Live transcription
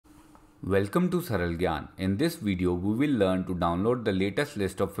Welcome to Saral Gyan. In this video, we will learn to download the latest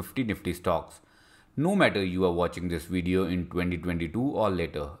list of 50 Nifty stocks. No matter you are watching this video in 2022 or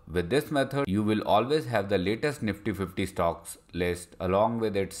later, with this method, you will always have the latest Nifty 50 stocks list along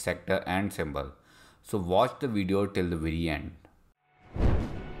with its sector and symbol. So watch the video till the very end.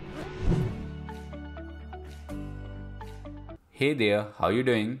 Hey there, how you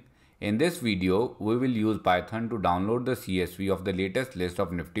doing? In this video, we will use Python to download the CSV of the latest list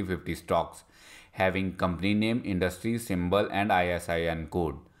of Nifty 50 stocks having company name, industry, symbol and ISIN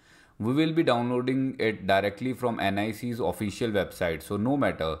code. We will be downloading it directly from NIC's official website, so no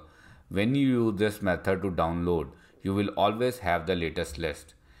matter when you use this method to download, you will always have the latest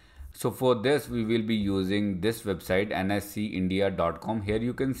list. So for this, we will be using this website nscindia.com. Here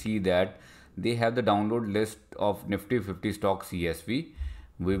you can see that they have the download list of Nifty 50 stock CSV.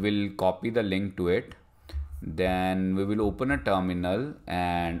 We will copy the link to it. Then we will open a terminal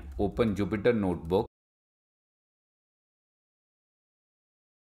and open Jupyter Notebook.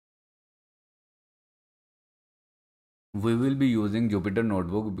 We will be using Jupyter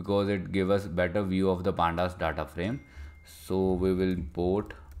Notebook because it gives us better view of the pandas data frame. So we will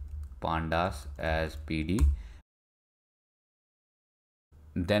import pandas as PD.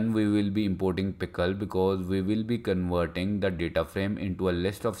 Then we will be importing pickle because we will be converting the data frame into a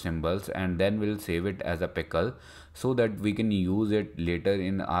list of symbols and then we'll save it as a pickle so that we can use it later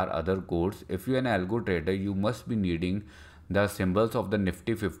in our other codes. If you're an algo trader, you must be needing the symbols of the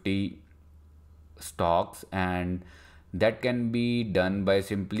Nifty 50 stocks, and that can be done by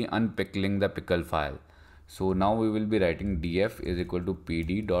simply unpickling the pickle file. So now we will be writing df is equal to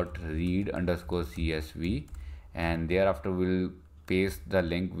pd.read_csv, and thereafter we'll paste the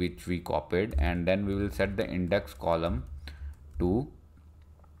link which we copied, and then we will set the index column to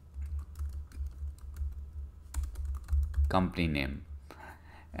company name,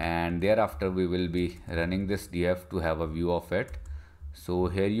 and thereafter we will be running this df to have a view of it. So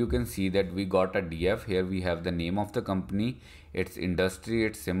here you can see that we got a df. Here we have the name of the company, its industry,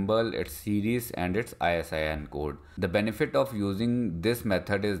 its symbol, its series and its ISIN code. The benefit of using this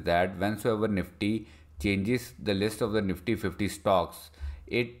method is that whensoever Nifty changes the list of the Nifty 50 stocks,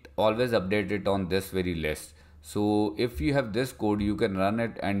 it always updates it on this very list. So if you have this code, you can run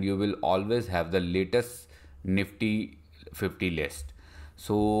it and you will always have the latest Nifty 50 list.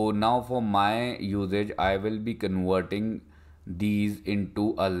 So now for my usage, I will be converting these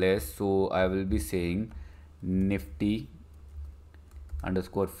into a list. So I will be saying Nifty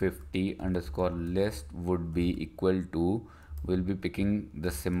 _50 _list would be equal to, we'll be picking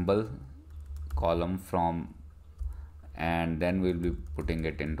the symbol column from, and then we'll be putting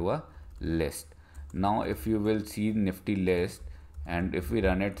it into a list. Now if you will see Nifty list, and if we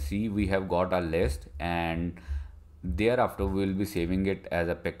run it, see we have got a list, and thereafter we will be saving it as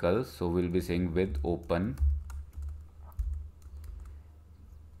a pickle. So we'll be saying with open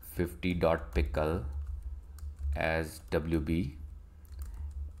 50.pickle as wb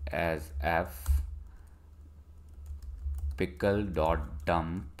as f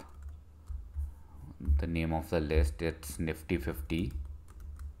pickle.dump, the name of the list, it's Nifty 50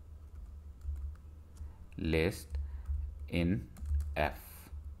 list in F.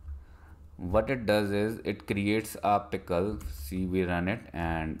 What it does is it creates a pickle. See, we run it,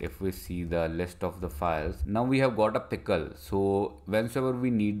 and if we see the list of the files, now we have got a pickle. So whenever we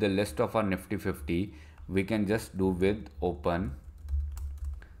need the list of our Nifty 50, we can just do with open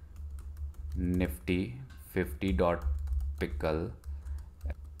Nifty 50.pickle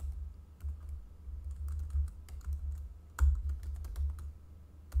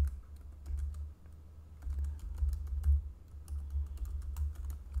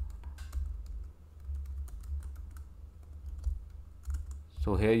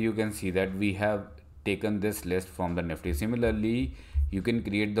So here you can see that we have taken this list from the Nifty. Similarly, you can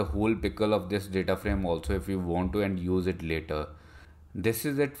create the whole pickle of this data frame also if you want to and use it later. This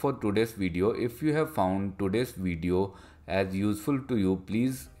is it for today's video. If you have found today's video as useful to you,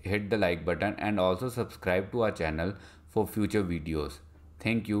 please hit the like button and also subscribe to our channel for future videos.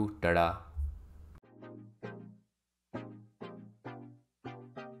 Thank you. Tada.